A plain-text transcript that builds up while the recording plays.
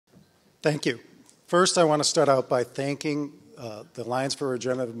Thank you. First, I want to start out by thanking the Alliance for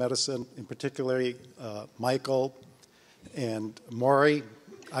Regenerative Medicine, in particular Michael and Maury.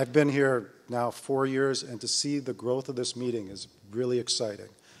 I've been here now 4 years, and to see the growth of this meeting is really exciting.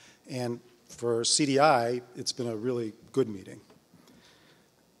 And for CDI, it's been a really good meeting.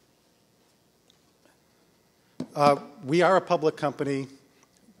 We are a public company.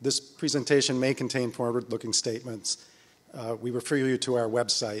 This presentation may contain forward-looking statements. We refer you to our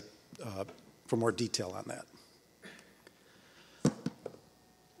website for more detail on that.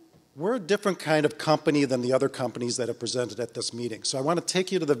 We're a different kind of company than the other companies that have presented at this meeting. So I want to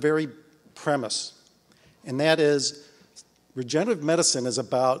take you to the very premise, and that is regenerative medicine is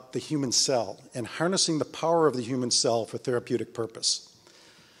about the human cell and harnessing the power of the human cell for therapeutic purpose.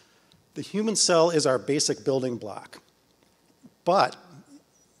 The human cell is our basic building block, but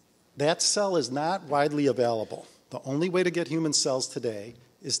that cell is not widely available. The only way to get human cells today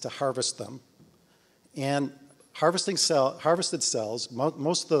is to harvest them. And harvested cells,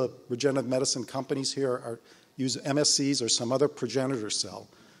 most of the regenerative medicine companies here use MSCs or some other progenitor cell.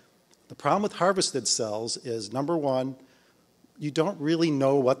 The problem with harvested cells is, number one, you don't really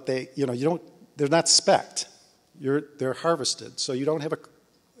know what they're not spec'd. They're harvested, so you don't have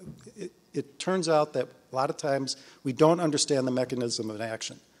it turns out that a lot of times we don't understand the mechanism of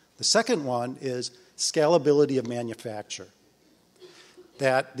action. The second one is scalability of manufacture,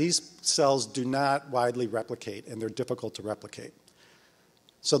 that these cells do not widely replicate and they're difficult to replicate.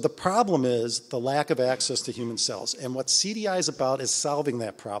 So the problem is the lack of access to human cells. And what CDI is about is solving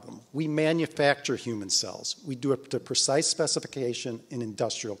that problem. We manufacture human cells. We do it to precise specification in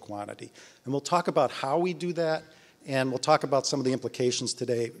industrial quantity. And we'll talk about how we do that, and we'll talk about some of the implications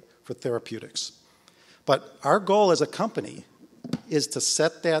today for therapeutics. But our goal as a company is to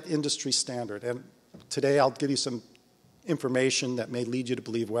set that industry standard. And today I'll give you some information that may lead you to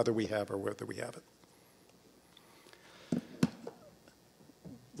believe whether we have or whether we haven't.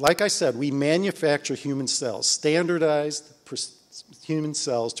 Like I said, we manufacture human cells, standardized human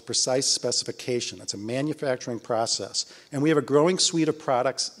cells to precise specification. It's a manufacturing process. And we have a growing suite of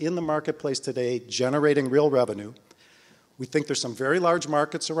products in the marketplace today generating real revenue. We think there's some very large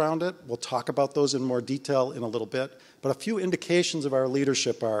markets around it. We'll talk about those in more detail in a little bit. But a few indications of our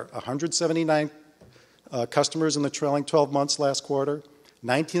leadership are 179 customers in the trailing 12 months last quarter.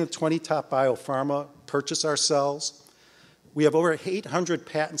 19 of 20 top biopharma purchase our cells. We have over 800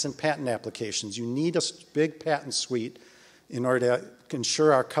 patents and patent applications. You need a big patent suite in order to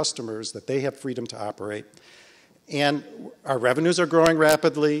ensure our customers that they have freedom to operate. And our revenues are growing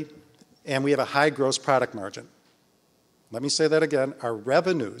rapidly, and we have a high gross product margin. Let me say that again. Our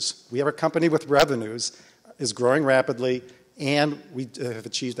revenues, we have a company with revenues, is growing rapidly, and we have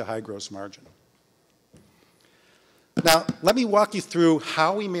achieved a high gross margin. Now, let me walk you through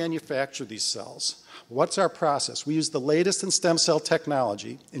how we manufacture these cells. What's our process? We use the latest in stem cell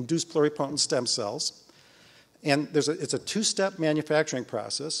technology, induced pluripotent stem cells. And it's a two-step manufacturing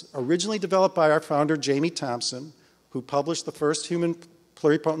process, originally developed by our founder, Jamie Thompson, who published the first human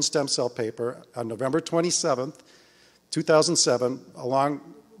pluripotent stem cell paper on November 27th, 2007, along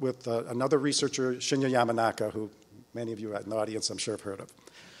with another researcher, Shinya Yamanaka, who many of you in the audience I'm sure have heard of.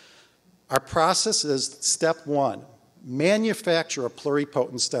 Our process is step one, manufacture a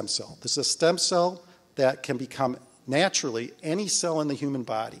pluripotent stem cell. This is a stem cell that can become naturally any cell in the human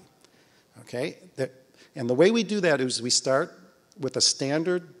body. Okay? And the way we do that is we start with a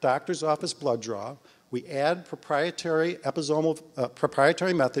standard doctor's office blood draw. We add proprietary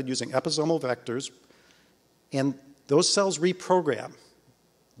method using episomal vectors, and those cells reprogram.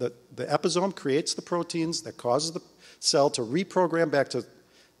 The episome creates the proteins that causes the cell to reprogram back to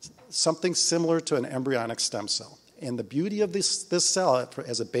something similar to an embryonic stem cell. And the beauty of this cell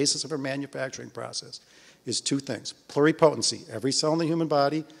as a basis of our manufacturing process is two things. Pluripotency, every cell in the human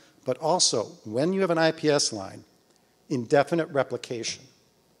body, but also, when you have an IPS line, indefinite replication.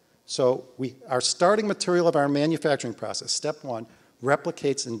 So our starting material of our manufacturing process, step one,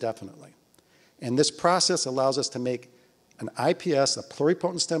 replicates indefinitely. And this process allows us to make an IPS, a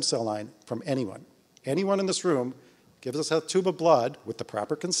pluripotent stem cell line, from anyone. Anyone in this room gives us a tube of blood with the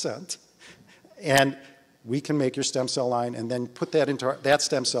proper consent, and we can make your stem cell line and then put that into that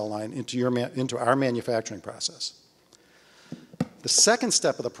stem cell line into our manufacturing process. The second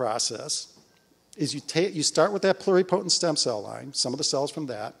step of the process is you start with that pluripotent stem cell line, some of the cells from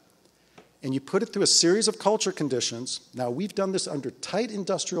that, and you put it through a series of culture conditions. Now, we've done this under tight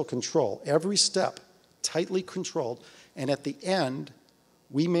industrial control, every step tightly controlled, and at the end,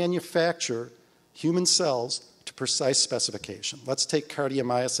 we manufacture human cells to precise specification. Let's take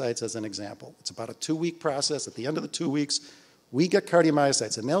cardiomyocytes as an example. It's about a 2-week process. At the end of the 2 weeks, We get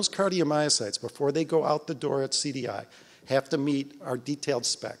cardiomyocytes, and those cardiomyocytes, before they go out the door at CDI, have to meet our detailed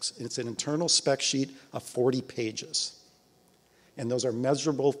specs. It's an internal spec sheet of 40 pages. And those are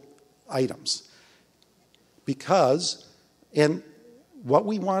measurable items. And what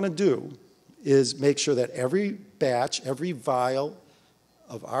we want to do is make sure that every batch, every vial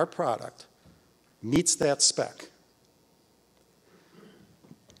of our product meets that spec.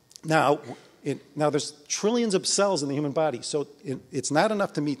 Now there's trillions of cells in the human body, so it's not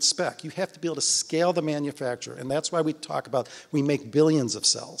enough to meet spec. You have to be able to scale the manufacture, and that's why we talk about we make billions of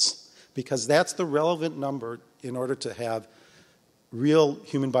cells, because that's the relevant number in order to have real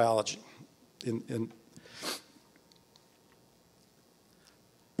human biology.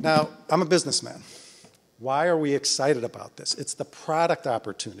 Now, I'm a businessman. Why are we excited about this? It's the product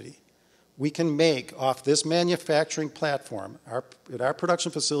opportunity. We can make off this manufacturing platform at our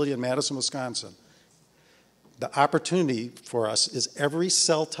production facility in Madison, Wisconsin. The opportunity for us is every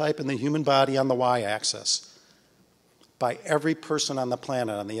cell type in the human body on the y-axis by every person on the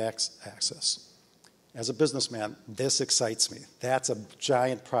planet on the x-axis. As a businessman, this excites me. That's a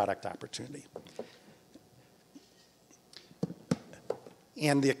giant product opportunity.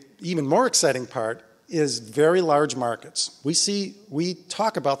 And the even more exciting part is very large markets. We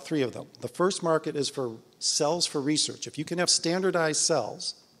talk about three of them. The first market is for cells for research. If you can have standardized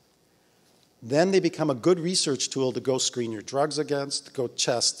cells, then they become a good research tool to go screen your drugs against, go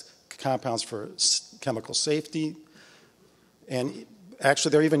test compounds for chemical safety, and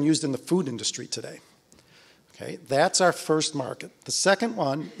actually they're even used in the food industry today. Okay, that's our first market. The second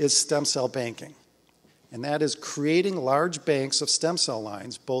one is stem cell banking, and that is creating large banks of stem cell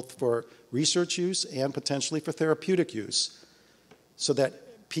lines, both for research use and potentially for therapeutic use, so that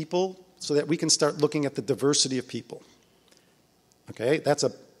we can start looking at the diversity of people. Okay,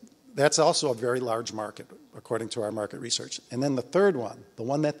 that's also a very large market, according to our market research. And then the third one, the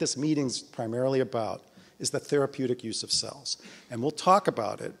one that this meeting's primarily about, is the therapeutic use of cells. And we'll talk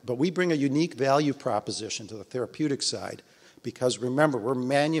about it, but we bring a unique value proposition to the therapeutic side, because remember, we're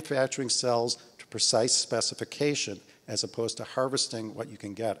manufacturing cells to precise specification as opposed to harvesting what you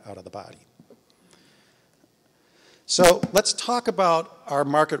can get out of the body. So let's talk about our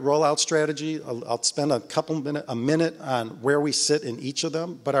market rollout strategy. I'll spend a minute on where we sit in each of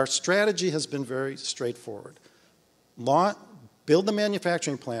them, but our strategy has been very straightforward. Build the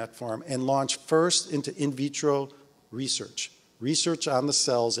manufacturing platform and launch first into in vitro research on the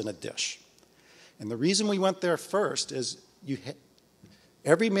cells in a dish. And the reason we went there first is you had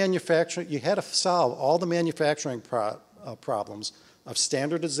to solve all the manufacturing problems of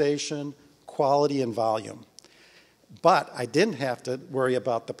standardization, quality, and volume. But I didn't have to worry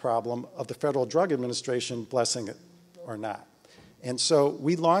about the problem of the Federal Drug Administration blessing it or not. And so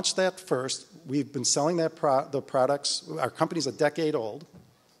we launched that first. We've been selling the products. Our company's a decade old,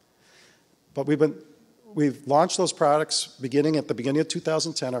 but we've launched those products at the beginning of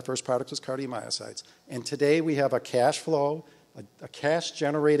 2010. Our first product was cardiomyocytes. And today we have a cash flow, a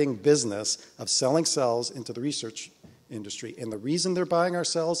cash-generating business of selling cells into the research industry. And the reason they're buying our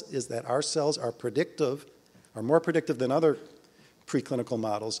cells is that our cells are more predictive than other preclinical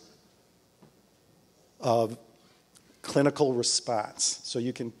models of clinical response. So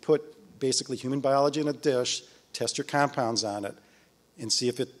you can put basically human biology in a dish, test your compounds on it, and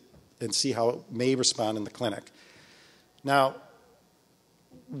see how it may respond in the clinic. Now,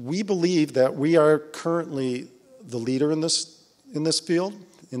 we believe that we are currently the leader in this field,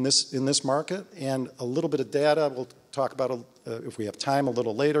 in this market, and a little bit of data we'll talk about if we have time a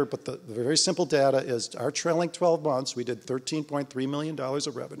little later, but the very simple data is our trailing 12 months, we did $13.3 million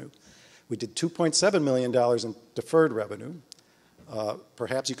of revenue. We did $2.7 million in deferred revenue.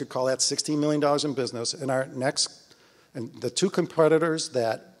 Perhaps you could call that $16 million in business. And the two competitors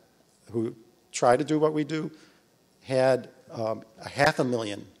who try to do what we do had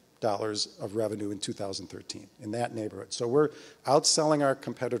 $500,000 of revenue in 2013, in that neighborhood. So we're outselling our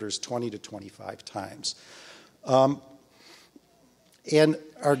competitors 20 to 25 times. And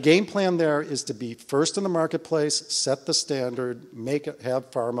our game plan there is to be first in the marketplace, set the standard, have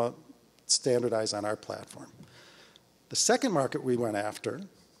pharma standardize on our platform. The second market we went after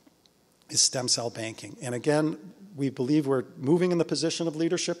is stem cell banking. And again, we believe we're moving in the position of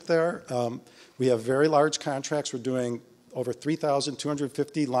leadership there. We have very large contracts. We're doing over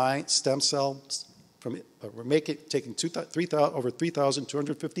 3,250 stem cells. We're taking over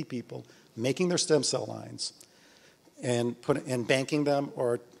 3,250 people, making their stem cell lines, and banking them,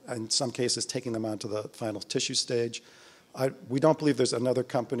 or in some cases taking them onto the final tissue stage. We don't believe there's another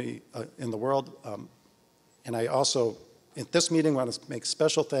company in the world. And I also, at this meeting, want to make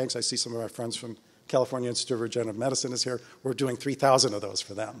special thanks. I see some of our friends from California Institute of Regenerative Medicine is here. We're doing 3,000 of those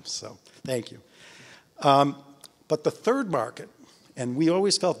for them, so thank you. But the third market, and we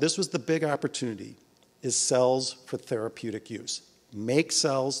always felt this was the big opportunity, is cells for therapeutic use. Make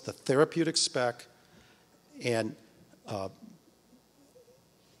cells the therapeutic spec, and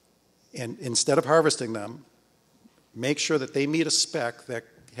instead of harvesting them, make sure that they meet a spec that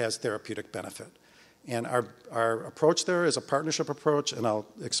has therapeutic benefit. And our approach there is a partnership approach, and I'll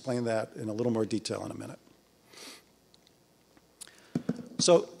explain that in a little more detail in a minute.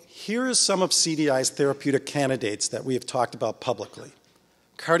 So here is some of CDI's therapeutic candidates that we have talked about publicly.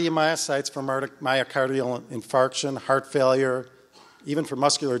 Cardiomyocytes for myocardial infarction, heart failure, even for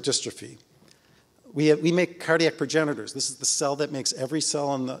muscular dystrophy. We make cardiac progenitors. This is the cell that makes every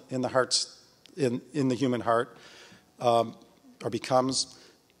cell in the human heart, or becomes.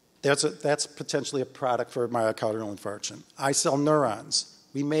 That's potentially a product for myocardial infarction. iCell neurons.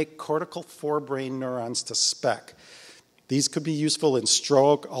 We make cortical forebrain neurons to spec. These could be useful in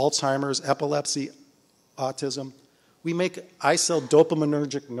stroke, Alzheimer's, epilepsy, autism. We make iCell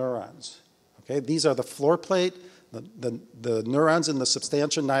dopaminergic neurons. Okay? These are the floor plate, the neurons in the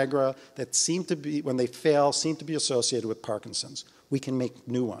substantia nigra that seem to be, when they fail, seem to be associated with Parkinson's. We can make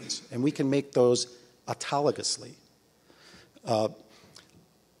new ones, and we can make those autologously.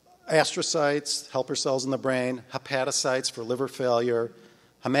 Astrocytes, helper cells in the brain, hepatocytes for liver failure,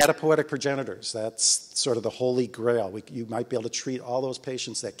 hematopoietic progenitors, that's sort of the holy grail. You might be able to treat all those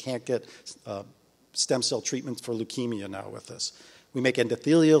patients that can't get stem cell treatment for leukemia now with this. We make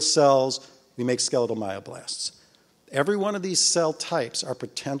endothelial cells, we make skeletal myoblasts. Every one of these cell types are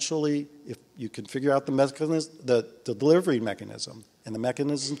potentially, if you can figure out the mechanism, the delivery mechanism and the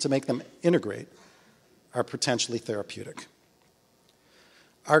mechanism to make them integrate, are potentially therapeutic.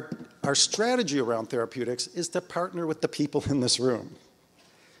 Our strategy around therapeutics is to partner with the people in this room.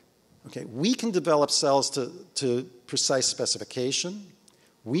 Okay, we can develop cells to precise specification.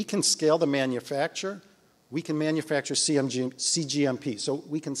 We can scale the manufacture. We can manufacture cGMP. So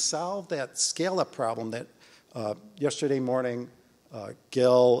we can solve that scale-up problem that yesterday morning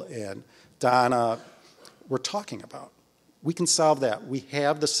Gil and Donna were talking about. We can solve that. We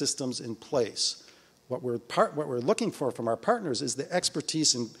have the systems in place. What we're looking for from our partners is the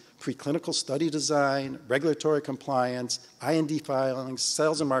expertise in preclinical study design, regulatory compliance, IND filings,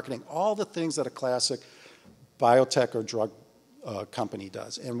 sales and marketing, all the things that a classic biotech or drug company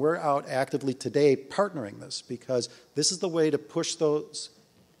does. And we're out actively today partnering this because this is the way to push those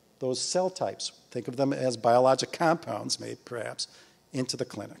cell types, think of them as biologic compounds made perhaps, into the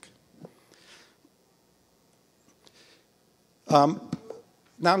clinic.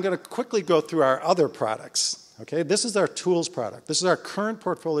 Now I'm going to quickly go through our other products. Okay, this is our tools product. This is our current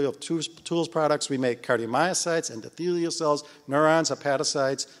portfolio of tools products. We make cardiomyocytes, endothelial cells, neurons,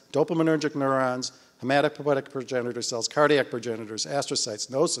 hepatocytes, dopaminergic neurons, hematopoietic progenitor cells, cardiac progenitors, astrocytes,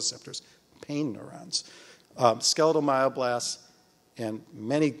 nociceptors, pain neurons, skeletal myoblasts, and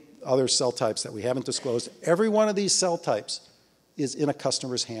many other cell types that we haven't disclosed. Every one of these cell types is in a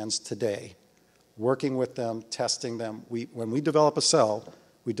customer's hands today, working with them, testing them. When we develop a cell,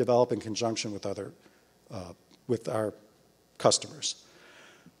 we develop in conjunction with our customers.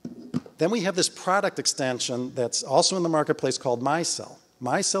 Then we have this product extension that's also in the marketplace called MyCell.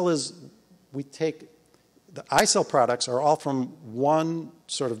 MyCell is, we take, the iCell products are all from one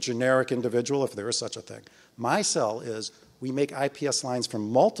sort of generic individual, if there is such a thing. MyCell is, we make IPS lines from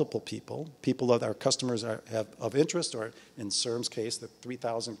multiple people that our customers have of interest, or in CERM's case, the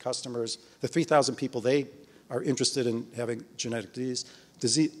 3,000 customers, the 3,000 people they are interested in having genetic disease,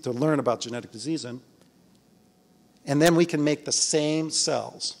 to learn about genetic disease in. And then we can make the same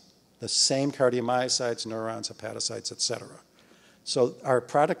cells, the same cardiomyocytes, neurons, hepatocytes, et cetera. So our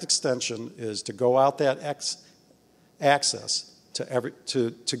product extension is to go out that axis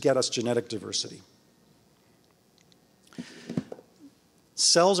to get us genetic diversity.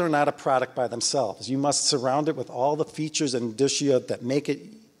 Cells are not a product by themselves. You must surround it with all the features and indicia that make it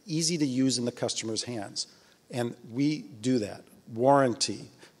easy to use in the customer's hands. And we do that. Warranty.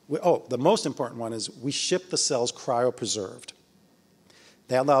 The most important one is we ship the cells cryopreserved.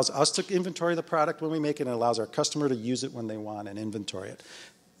 That allows us to inventory the product when we make it, and it allows our customer to use it when they want and inventory it.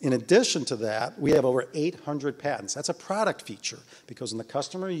 In addition to that, we have over 800 patents. That's a product feature, because when the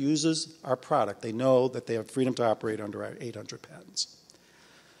customer uses our product, they know that they have freedom to operate under our 800 patents.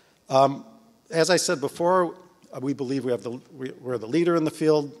 As I said before, we believe we're the leader in the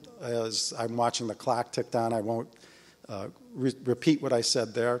field. As I'm watching the clock tick down, I won't repeat what I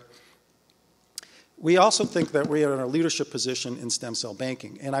said there. We also think that we are in a leadership position in stem cell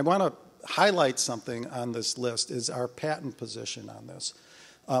banking. And I want to highlight something on this list, is our patent position on this.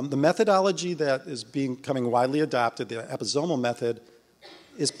 The methodology that is becoming widely adopted, the episomal method,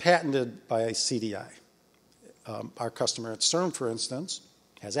 is patented by CDI. Our customer at CERN, for instance,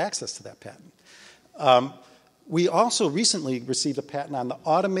 has access to that patent. We also recently received a patent on the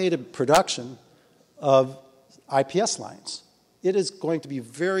automated production of IPS lines. It is going to be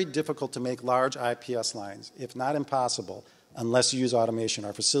very difficult to make large IPS lines, if not impossible, unless you use automation.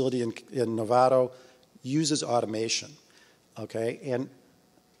 Our facility in Novato uses automation, okay? And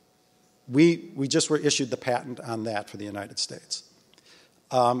we just were issued the patent on that for the United States.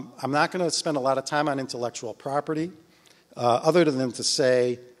 I'm not going to spend a lot of time on intellectual property, other than to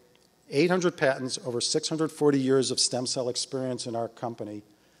say 800 patents, over 640 years of stem cell experience in our company,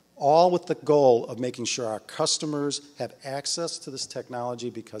 all with the goal of making sure our customers have access to this technology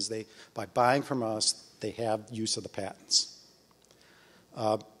because by buying from us, they have use of the patents.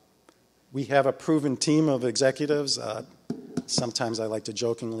 We have a proven team of executives. Sometimes I like to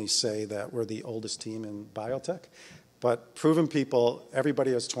jokingly say that we're the oldest team in biotech. But proven people,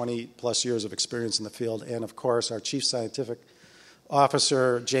 everybody has 20-plus years of experience in the field. And, of course, our Chief Scientific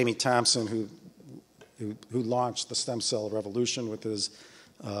Officer, Jamie Thompson, who launched the stem cell revolution with his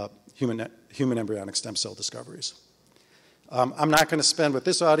human embryonic stem cell discoveries. I'm not going to spend with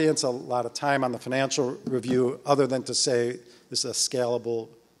this audience a lot of time on the financial review other than to say this is a scalable,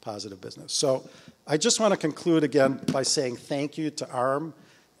 positive business. So I just want to conclude again by saying thank you to ARM.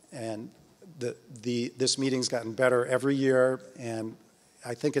 And this meeting's gotten better every year, and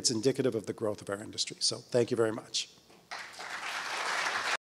I think it's indicative of the growth of our industry. So thank you very much.